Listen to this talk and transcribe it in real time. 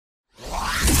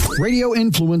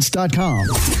radioinfluence.com.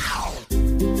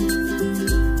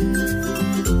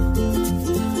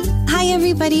 Hi,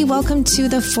 everybody. Welcome to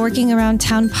the Forking Around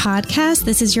Town podcast.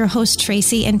 This is your host,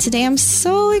 Tracy, and today I'm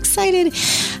so excited.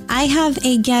 I have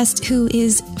a guest who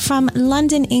is from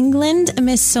London, England,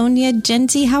 Miss Sonia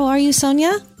Genty. How are you,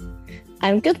 Sonia?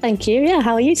 I'm good, thank you. Yeah,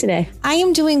 how are you today? I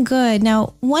am doing good.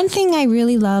 Now, one thing I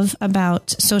really love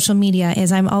about social media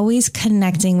is I'm always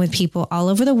connecting with people all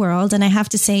over the world. And I have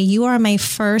to say, you are my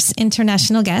first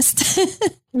international guest.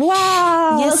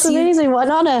 Wow, yes, that's amazing. What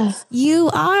an honor.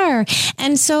 You are.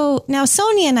 And so now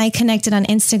Sonia and I connected on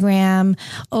Instagram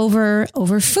over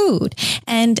food.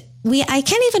 And I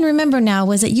can't even remember now.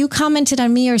 Was it you commented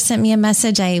on me or sent me a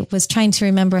message? I was trying to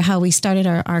remember how we started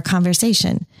our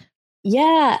conversation.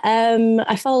 Yeah,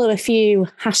 I follow a few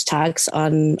hashtags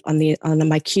on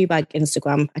my QBag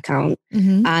Instagram account,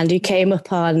 and you came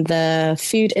up on the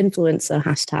food influencer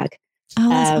hashtag. Oh,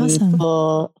 that's awesome.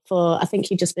 For I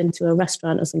think you'd just been to a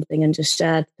restaurant or something and just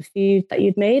shared the food that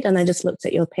you'd made, and I just looked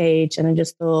at your page and I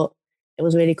just thought it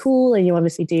was really cool, and you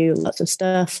obviously do lots of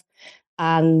stuff,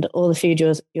 and all the food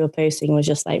you were posting was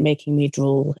just like making me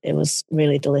drool. It was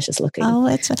really delicious looking. Oh,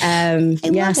 it's so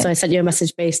I sent you a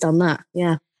message based on that.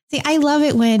 Yeah. See, I love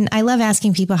it when I love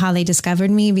asking people how they discovered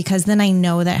me, because then I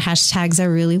know that hashtags are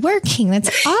really working. That's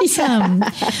awesome.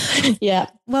 Yeah.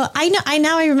 Well,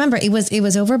 I remember it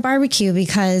was over barbecue,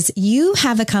 because you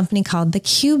have a company called the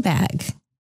QBag,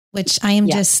 which I am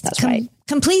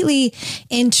completely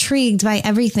intrigued by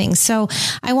everything. So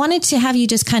I wanted to have you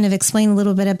just kind of explain a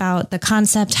little bit about the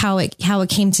concept, how it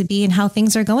came to be and how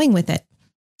things are going with it.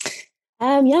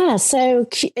 So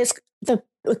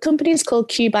the company is called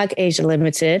QBag Asia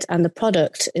Limited, and the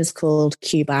product is called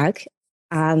QBag,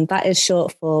 and that is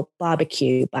short for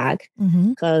barbecue bag,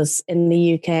 because in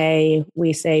the UK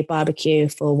we say barbecue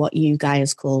for what you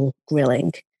guys call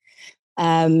grilling.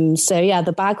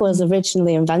 The bag was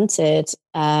originally invented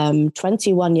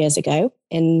 21 years ago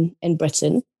in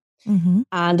Britain,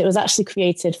 and it was actually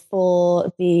created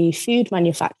for the food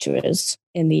manufacturers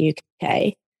in the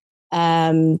UK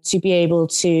to be able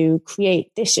to create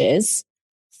dishes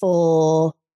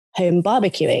for home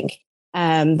barbecuing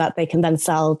that they can then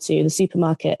sell to the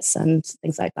supermarkets and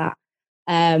things like that.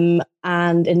 And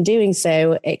in doing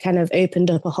so, it kind of opened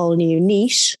up a whole new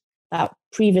niche that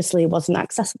previously wasn't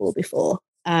accessible before,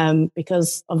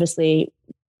 because obviously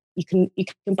you can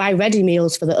buy ready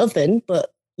meals for the oven,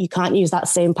 but you can't use that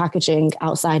same packaging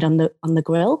outside on the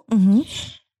grill.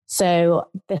 So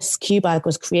this QBag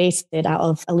was created out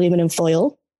of aluminum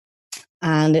foil,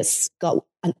 and it's got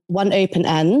one open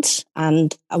end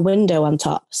and a window on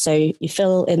top. So you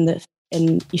fill the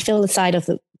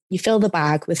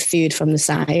bag with food from the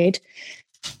side,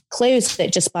 close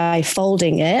it just by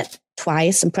folding it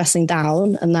twice and pressing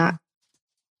down, and that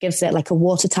gives it like a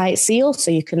watertight seal.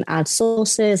 So you can add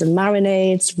sauces and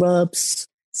marinades, rubs,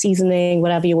 seasoning,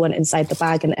 whatever you want inside the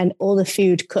bag, and all the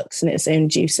food cooks in its own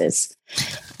juices.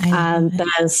 And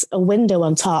there's a window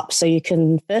on top, so you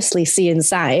can firstly see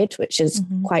inside, which is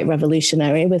quite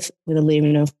revolutionary with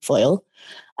aluminum foil.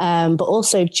 But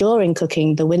also during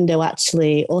cooking, the window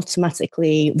actually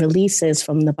automatically releases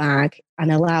from the bag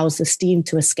and allows the steam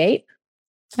to escape.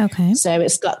 Okay. So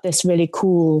it's got this really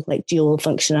cool like dual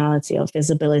functionality of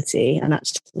visibility and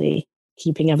actually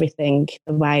keeping everything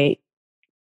the right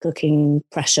cooking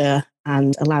pressure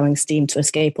and allowing steam to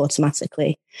escape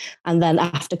automatically. And then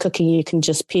after cooking, you can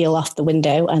just peel off the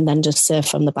window and then just serve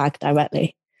from the bag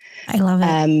directly. I love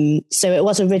it. So it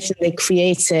was originally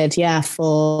created,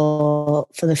 for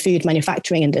the food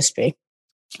manufacturing industry.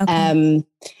 Okay.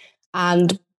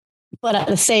 But at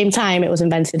the same time, it was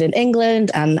invented in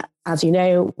England. And as you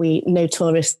know, we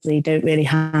notoriously don't really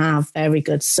have very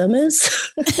good summers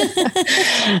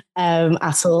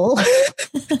at all.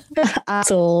 At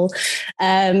all.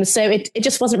 So it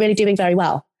just wasn't really doing very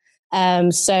well.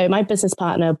 So my business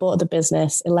partner bought the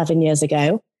business 11 years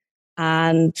ago.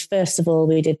 And first of all,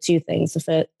 we did two things.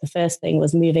 The first thing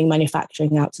was moving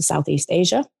manufacturing out to Southeast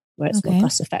Asia, where it's more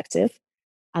cost effective,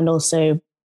 and also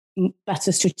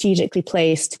better strategically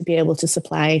placed to be able to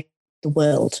supply the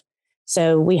world.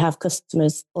 So we have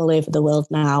customers all over the world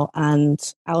now, and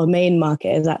our main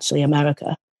market is actually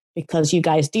America, because you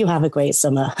guys do have a great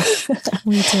summer.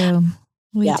 We do.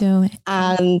 We do.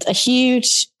 And a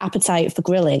huge appetite for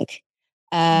grilling.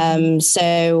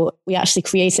 So we actually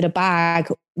created a bag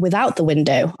without the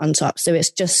window on top. So it's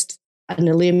just an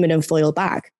aluminum foil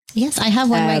bag. Yes, I have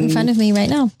one right in front of me right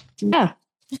now. Yeah.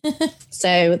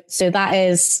 So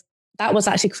that was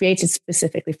actually created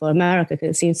specifically for America,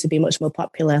 because it seems to be much more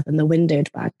popular than the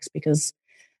windowed bags, because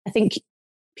I think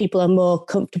people are more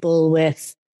comfortable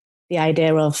with the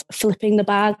idea of flipping the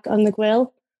bag on the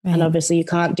grill. Right. And obviously you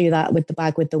can't do that with the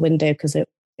bag with the window because it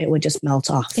would just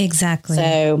melt off. Exactly.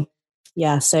 So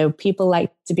yeah, so people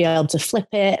like to be able to flip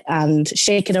it and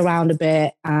shake it around a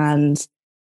bit. And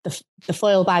the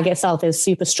foil bag itself is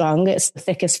super strong. It's the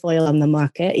thickest foil on the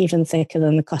market, even thicker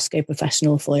than the Costco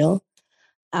professional foil.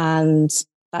 And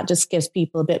that just gives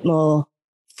people a bit more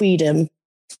freedom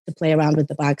to play around with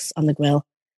the bags on the grill.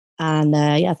 And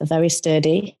they're very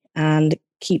sturdy and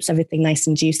keeps everything nice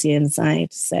and juicy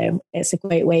inside. So it's a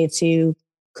great way to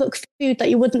cook food that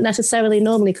you wouldn't necessarily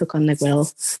normally cook on the grill.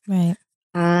 Right.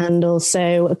 And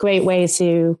also a great way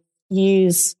to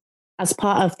use as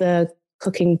part of the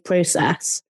cooking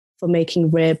process for making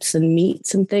ribs and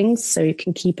meats and things. So you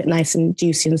can keep it nice and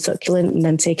juicy and succulent and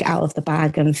then take it out of the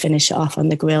bag and finish it off on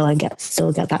the grill and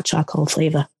still get that charcoal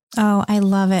flavor. Oh, I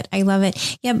love it. I love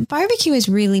it. Yeah, barbecue is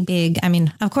really big. I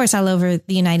mean, of course, all over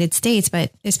the United States,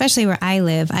 but especially where I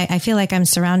live, I feel like I'm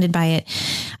surrounded by it.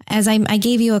 As I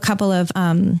gave you a couple of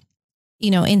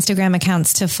Instagram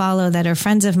accounts to follow that are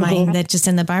friends of mine that just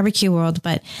in the barbecue world.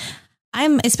 But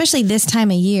I'm, especially this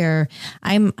time of year,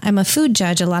 I'm a food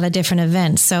judge, a lot of different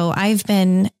events. So I've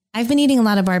been eating a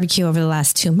lot of barbecue over the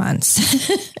last 2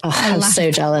 months. I'm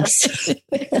so jealous.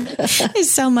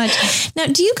 There's so much. Now,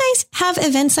 do you guys have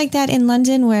events like that in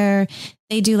London where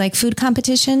they do like food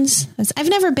competitions? I've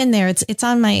never been there. It's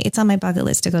on my bucket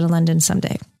list to go to London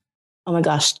someday. Oh my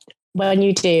gosh. When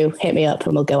you do, hit me up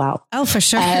and we'll go out. Oh, for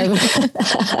sure. Yeah,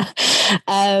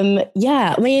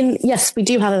 I mean, yes, we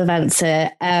do have events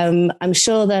here. I'm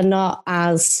sure they're not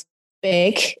as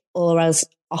big or as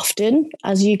often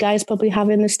as you guys probably have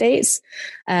in the States.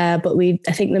 But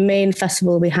I think the main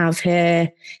festival we have here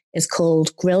is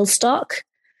called Grillstock.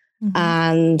 Mm-hmm.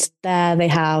 And there they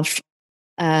have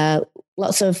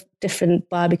lots of different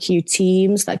barbecue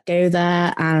teams that go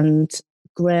there and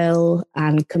grill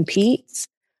and compete.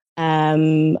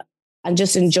 And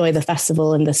just enjoy the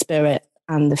festival and the spirit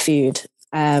and the food.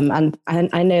 And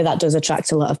I know that does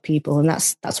attract a lot of people, and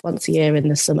that's once a year in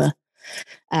the summer.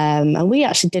 And we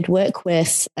actually did work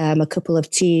with a couple of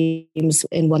teams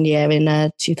in one year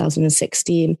in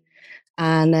 2016.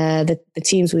 And the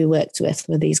teams we worked with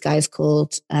were these guys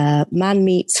called Man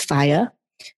Meets Fire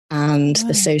and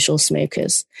the Social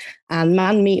Smokers. And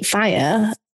Man Meet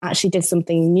Fire actually did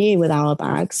something new with our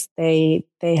bags. They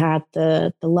had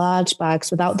the large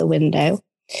bags without the window,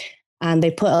 and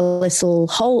they put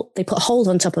holes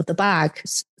on top of the bag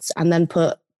and then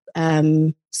put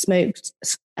smoked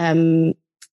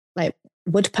like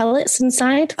wood pellets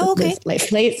inside. Oh, okay.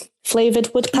 With, like flavored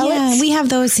wood pellets. Yeah, we have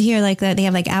those here like that. They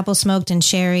have like apple smoked and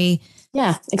cherry.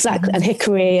 Yeah, exactly. Mm-hmm. And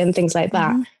hickory and things like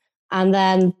that. Mm-hmm. And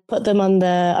then put them on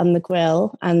the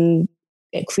grill, and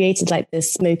it created like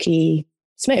this smoky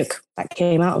smoke that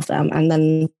came out of them, and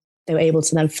then they were able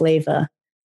to then flavor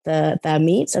their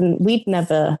meats. And we'd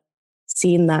never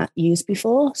seen that used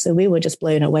before, so we were just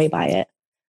blown away by it.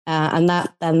 And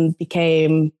that then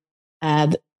became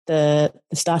the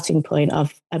starting point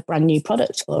of a brand new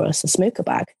product for us, a smoker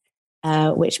bag,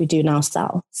 which we do now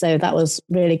sell. So that was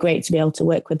really great to be able to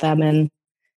work with them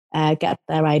and get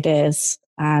their ideas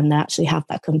and actually have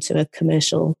that come to a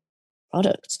commercial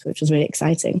product, which was really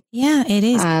exciting. Yeah, it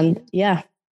is. And yeah.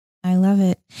 I love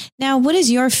it. Now, what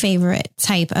is your favorite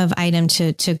type of item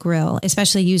to grill,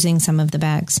 especially using some of the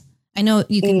bags? I know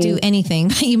you can do anything,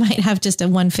 but you might have just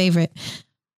one favorite.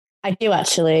 I do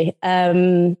actually. I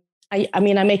mean,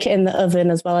 I make it in the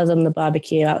oven as well as on the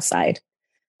barbecue outside.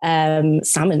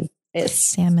 Salmon. It's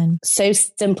salmon. So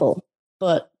simple,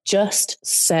 but just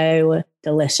so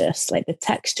delicious. Like the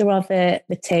texture of it,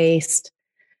 the taste.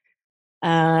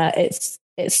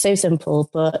 It's so simple,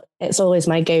 but it's always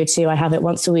my go-to. I have it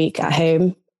once a week at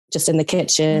home, just in the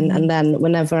kitchen. Mm-hmm. And then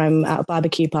whenever I'm at a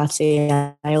barbecue party,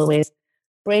 I always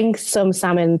bring some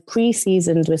salmon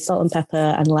pre-seasoned with salt and pepper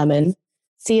and lemon,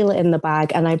 seal it in the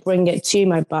bag, and I bring it to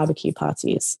my barbecue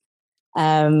parties.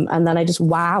 And then I just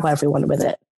wow everyone with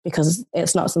it because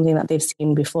it's not something that they've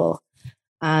seen before.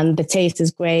 And the taste is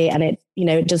great, and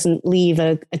it doesn't leave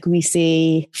a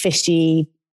greasy, fishy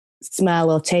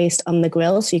smell or taste on the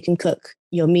grill. So you can cook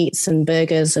your meats and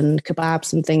burgers and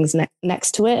kebabs and things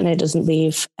next to it, and it doesn't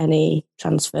leave any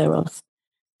transfer of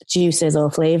juices or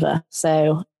flavor.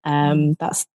 So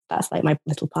that's like my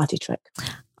little party trick.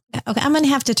 Okay, I'm going to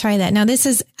have to try that. Now,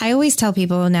 I always tell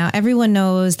people now, everyone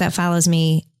knows that follows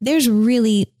me, there's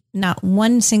really not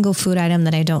one single food item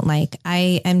that I don't like.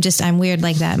 I'm weird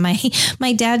like that.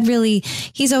 My dad really,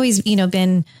 he's always,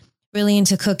 been really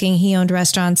into cooking. He owned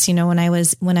restaurants, you know, when I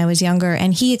was younger,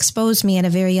 and he exposed me at a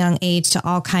very young age to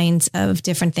all kinds of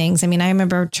different things. I mean, I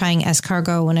remember trying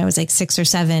escargot when I was like 6 or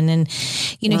 7, and,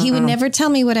 you know, he would never tell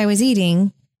me what I was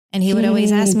eating. And he would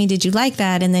always ask me, did you like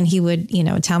that? And then he would, you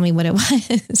know, tell me what it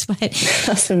was. But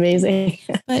that's amazing.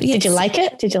 But did you like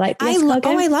it? Did you like the escargot?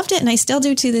 I loved it. And I still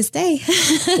do to this day.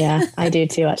 Yeah, I do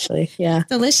too, actually. Yeah.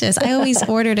 Delicious. I always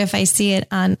ordered if I see it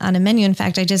on a menu. In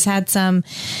fact, I just had some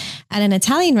at an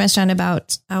Italian restaurant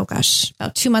about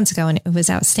 2 months ago, and it was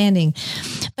outstanding.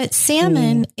 But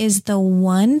salmon is the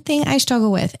one thing I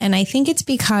struggle with. And I think it's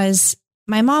because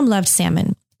my mom loved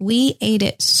salmon. We ate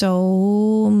it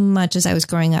so much as I was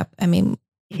growing up. I mean,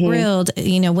 grilled,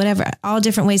 you know, whatever, all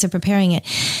different ways of preparing it.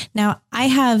 Now I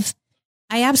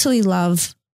absolutely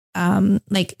love,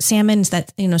 like salmons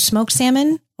that, you know, smoked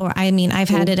salmon, or I mean, I've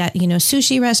had it at, you know,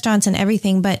 sushi restaurants and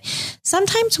everything. But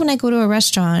sometimes when I go to a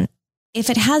restaurant, if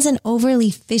it has an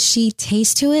overly fishy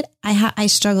taste to it, I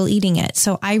struggle eating it.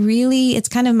 So it's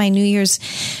kind of my New Year's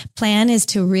plan is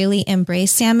to really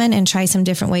embrace salmon and try some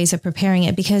different ways of preparing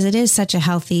it, because it is such a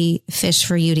healthy fish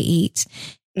for you to eat.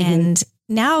 And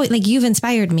now, like, you've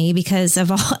inspired me because of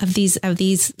all of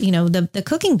these, you know, the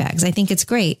cooking bags. I think it's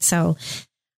great. So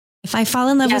if I fall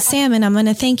in love with salmon, I'm going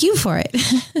to thank you for it.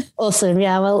 Awesome.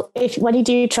 Yeah. Well, when you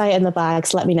do try it in the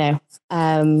bags, let me know.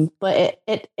 But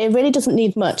it really doesn't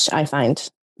need much, I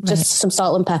find. Just some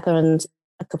salt and pepper and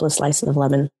a couple of slices of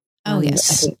lemon. Oh,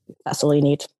 yes. I think that's all you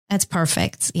need. That's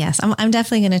perfect. Yes. I'm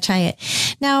definitely going to try it.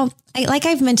 Now, like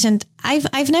I've mentioned,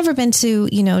 I've never been to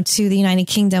the United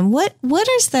Kingdom. What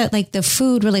is the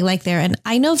food really like there? And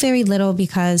I know very little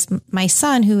because my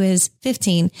son, who is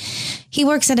 15, he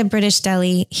works at a British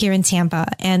deli here in Tampa,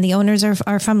 and the owners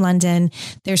are from London.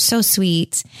 They're so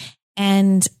sweet.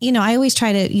 And, you know, I always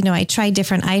try to, you know, I try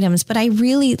different items, but I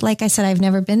really, like I said, I've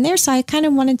never been there. So I kind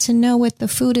of wanted to know what the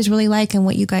food is really like and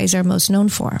what you guys are most known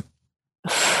for.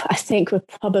 I think we're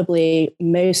probably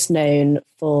most known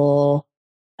for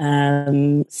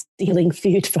stealing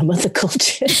food from other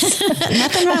cultures.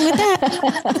 Nothing wrong with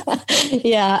that.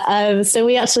 Yeah. So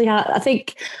we actually have, I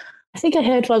think I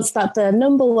heard once that the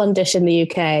number one dish in the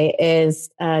UK is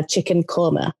chicken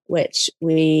korma, which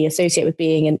we associate with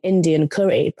being an Indian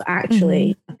curry. But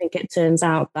actually, I think it turns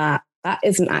out that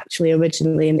isn't actually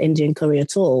originally an Indian curry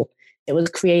at all. It was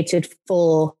created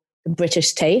for the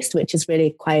British taste, which is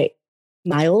really quite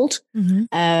mild.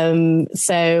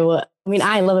 So, I mean,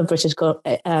 I love a British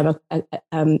a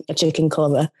chicken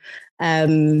korma.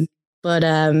 But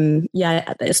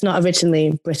yeah, it's not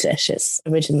originally British. It's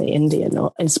originally Indian,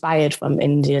 or inspired from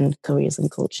Indian curries and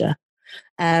culture.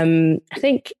 I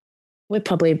think we're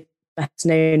probably best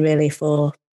known really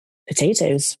for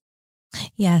potatoes.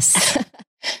 Yes.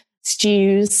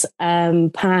 Stews,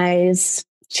 pies,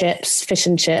 chips, fish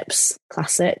and chips,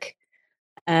 classic.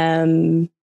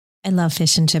 I love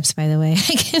fish and chips, by the way.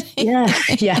 Yeah.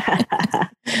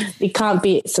 You can't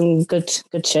beat some good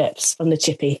chips from the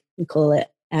chippy, we call it.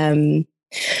 A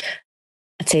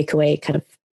takeaway kind of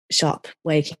shop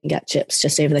where you can get chips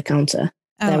just over the counter.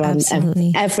 They're on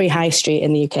every high street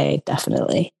in the UK,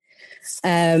 definitely.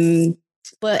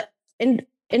 But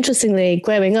interestingly,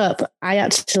 growing up,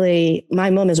 my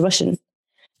mum is Russian.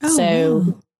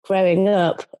 Growing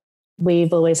up,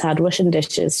 we've always had Russian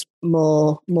dishes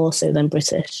more so than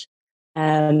British.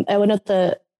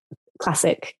 Another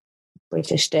classic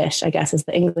British dish, I guess, is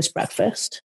the English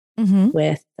breakfast.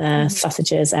 With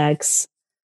sausages, eggs,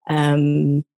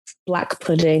 black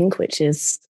pudding, which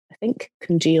is, I think,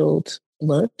 congealed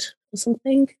blood or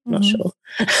something. Not sure.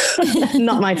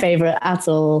 Not my favorite at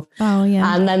all. Oh,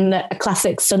 yeah. And then a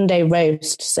classic Sunday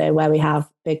roast. So where we have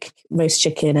big roast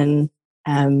chicken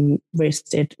and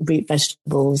roasted root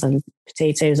vegetables and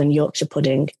potatoes and Yorkshire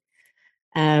pudding.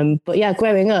 But yeah,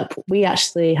 growing up, we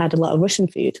actually had a lot of Russian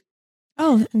food.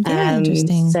 Oh, very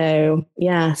interesting. So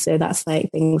that's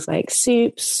like things like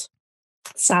soups,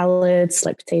 salads,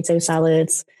 like potato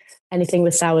salads, anything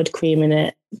with sour cream in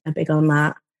it. I'm big on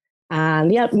that.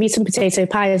 And yeah, meat and potato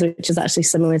pies, which is actually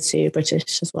similar to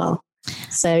British as well.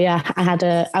 So yeah,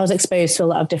 I was exposed to a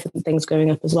lot of different things growing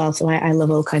up as well. So I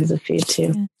love all kinds of food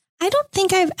too. Yeah. I don't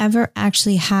think I've ever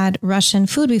actually had Russian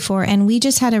food before. And we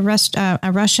just had a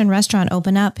Russian restaurant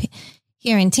open up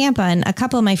here in Tampa, and a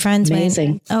couple of my friends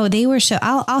Amazing. They were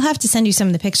I'll have to send you some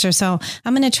of the pictures. So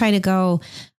I'm going to try to go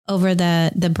over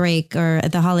the break or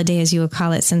the holiday, as you would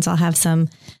call it, since I'll have some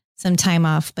time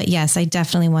off. But yes, I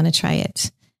definitely want to try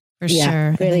it for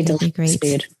sure. Really delicious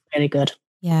food. Really good.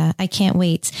 Yeah, I can't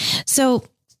wait. So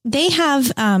they have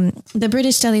the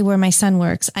British deli where my son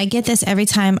works. I get this every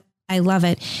time. I love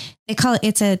it.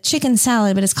 It's a chicken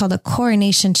salad, but it's called a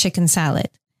coronation chicken salad.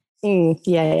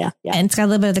 Yeah. And it's got a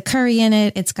little bit of the curry in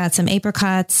it. It's got some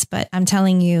apricots, but I'm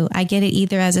telling you, I get it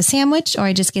either as a sandwich or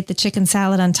I just get the chicken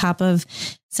salad on top of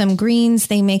some greens.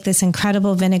 They make this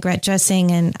incredible vinaigrette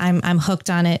dressing and I'm hooked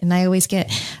on it. And I always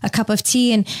get a cup of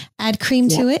tea and add cream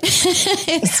to it.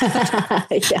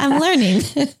 I'm learning.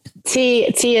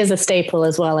 Tea is a staple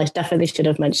as well. I definitely should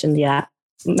have mentioned that.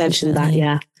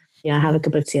 Yeah, I have a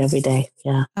cup of tea every day.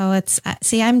 Yeah. Oh,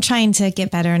 I'm trying to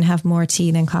get better and have more tea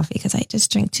than coffee because I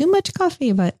just drink too much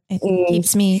coffee, but it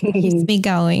keeps me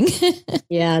going.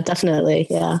 Yeah, definitely.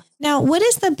 Yeah. Now, what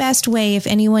is the best way if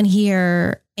anyone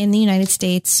here in the United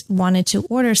States wanted to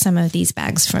order some of these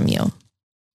bags from you?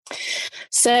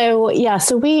 So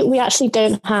we actually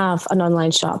don't have an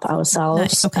online shop ourselves.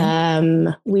 Nice.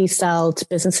 Okay. We sell to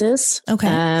businesses. Okay.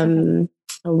 And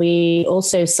we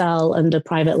also sell under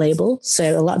private label.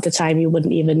 So a lot of the time you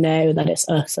wouldn't even know that it's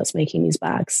us that's making these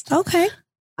bags. Okay.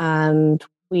 And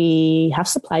we have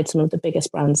supplied some of the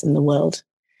biggest brands in the world.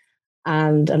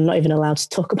 And I'm not even allowed to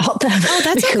talk about them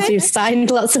because we've signed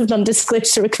lots of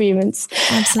non-disclosure agreements.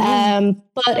 Absolutely.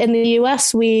 But in the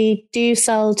US, we do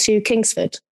sell to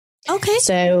Kingsford. Okay.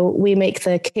 So we make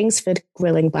the Kingsford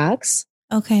grilling bags.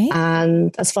 Okay.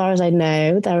 And as far as I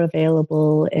know, they're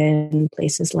available in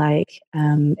places like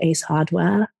Ace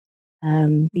Hardware,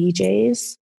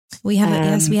 BJ's. We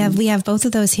have we have both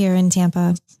of those here in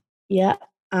Tampa. Yeah,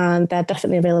 and they're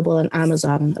definitely available on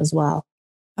Amazon as well.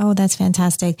 Oh, that's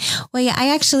fantastic. Well, yeah,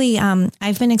 I actually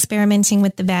I've been experimenting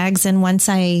with the bags, and once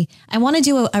I want to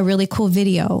do a really cool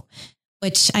video,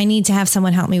 which I need to have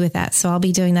someone help me with that. So I'll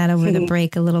be doing that over the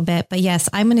break a little bit. But yes,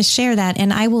 I'm going to share that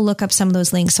and I will look up some of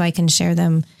those links so I can share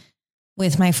them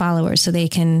with my followers so they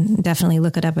can definitely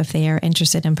look it up if they are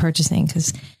interested in purchasing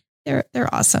because they're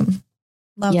awesome.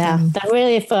 Love them. They're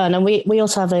really fun. And we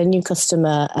also have a new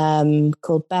customer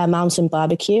called Bear Mountain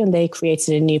Barbecue, and they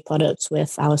created a new product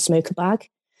with our smoker bag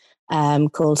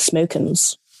called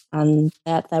Smok'ems. And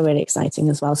they're really exciting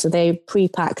as well. So they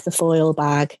pre-pack the foil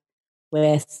bag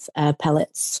with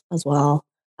pellets as well.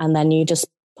 And then you just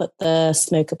put the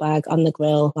smoker bag on the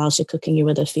grill whilst you're cooking your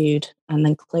other food and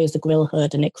then close the grill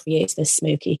hood and it creates this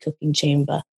smoky cooking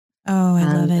chamber. Oh, I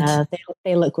love it.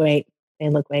 They look great. They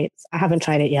look great. I haven't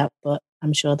tried it yet, but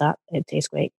I'm sure that it tastes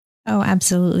great. Oh,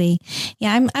 absolutely.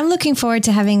 Yeah, I'm looking forward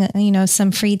to having,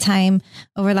 some free time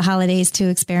over the holidays to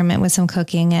experiment with some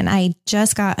cooking. And I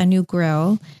just got a new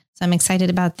grill, so I'm excited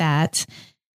about that.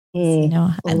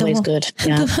 Always good.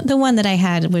 Yeah. The one that I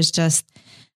had was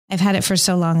I've had it for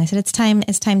so long. I said, it's time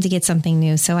to get something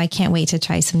new. So I can't wait to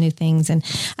try some new things. And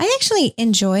I actually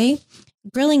enjoy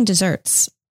grilling desserts,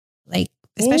 like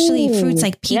especially fruits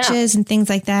like peaches and things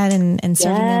like that and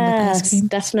serving them with ice cream.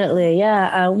 Definitely.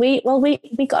 Yeah. We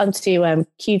got onto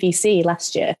QVC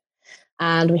last year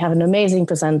and we have an amazing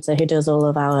presenter who does all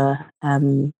of our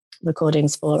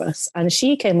recordings for us. And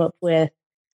she came up with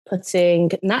putting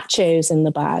nachos in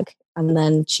the bag and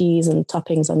then cheese and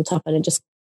toppings on top, and it just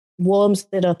warms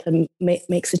it up and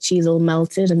makes the cheese all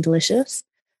melted and delicious.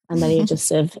 And then you just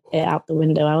serve it out the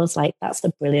window. I was like, that's a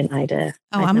brilliant idea.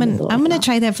 Oh, I'm gonna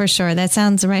try that for sure. That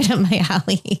sounds right up my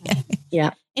alley.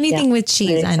 Yeah. Anything with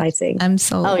cheese. I'm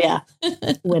sold. Oh yeah.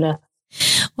 Winner.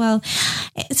 Well,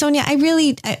 Sonia,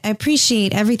 I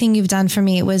appreciate everything you've done for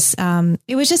me. It was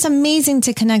just amazing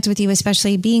to connect with you,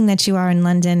 especially being that you are in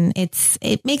London. It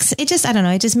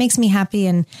just makes me happy.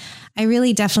 And I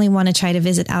really definitely want to try to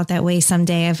visit out that way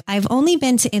someday. I've only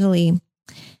been to Italy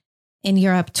in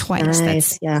Europe twice.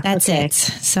 Nice. That's it.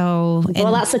 So,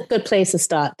 that's a good place to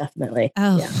start. Definitely.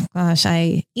 Oh gosh.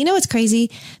 What's crazy?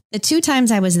 The 2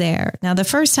 times I was there. Now, the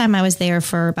first time I was there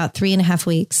for about 3.5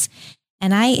 weeks.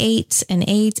 And I ate and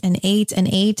ate and ate and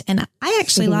ate. And I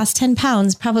actually lost 10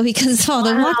 pounds, probably because of all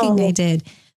the walking I did.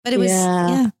 But it was,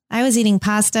 I was eating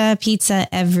pasta, pizza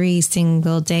every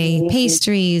single day,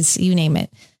 pastries, you name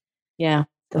it. Yeah,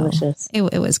 delicious. It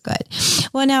was good.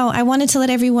 Well, now I wanted to let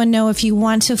everyone know if you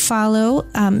want to follow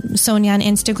Sonia on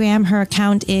Instagram, her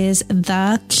account is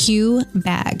The Q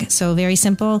Bag. So very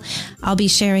simple. I'll be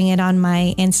sharing it on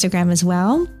my Instagram as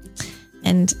well.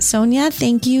 And Sonia,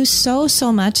 thank you so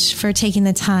much for taking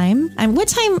the time. And what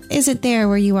time is it there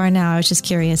where you are now? I was just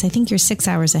curious. I think you're 6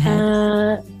 hours ahead.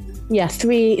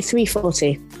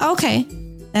 3:40. Okay.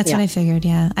 That's what I figured.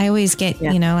 Yeah. I always get,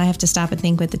 I have to stop and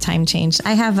think with the time change.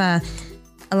 I have a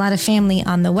lot of family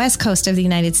on the West Coast of the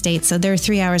United States. So they're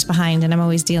 3 hours behind and I'm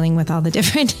always dealing with all the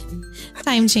different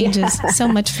time changes. So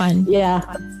much fun. Yeah.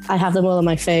 I have them all on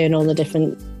my phone, all the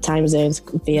different time zones,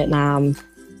 Vietnam.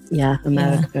 Yeah,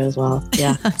 America as well.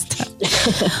 Yeah.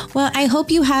 Well, I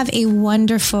hope you have a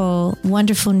wonderful,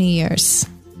 wonderful New Year's.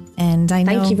 And I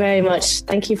know. Thank you very much.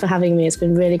 Thank you for having me. It's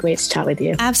been really great to chat with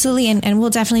you. Absolutely. And we'll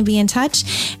definitely be in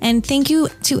touch. And thank you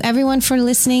to everyone for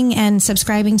listening and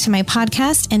subscribing to my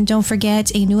podcast. And don't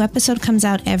forget, a new episode comes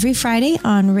out every Friday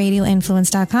on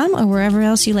radioinfluence.com or wherever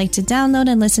else you like to download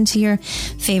and listen to your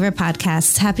favorite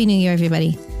podcasts. Happy New Year,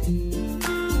 everybody.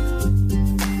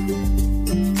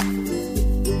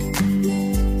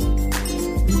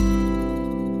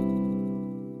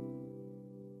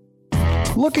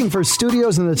 Looking for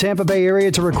studios in the Tampa Bay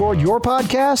area to record your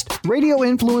podcast? Radio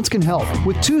Influence can help.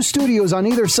 With 2 studios on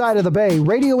either side of the bay,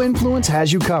 Radio Influence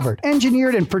has you covered.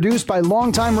 Engineered and produced by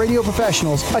longtime radio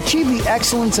professionals, achieve the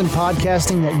excellence in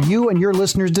podcasting that you and your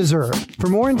listeners deserve. For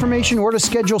more information or to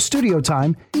schedule studio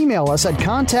time, email us at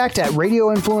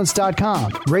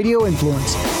contact@radioinfluence.com. Radio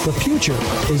Influence. The future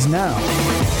is now.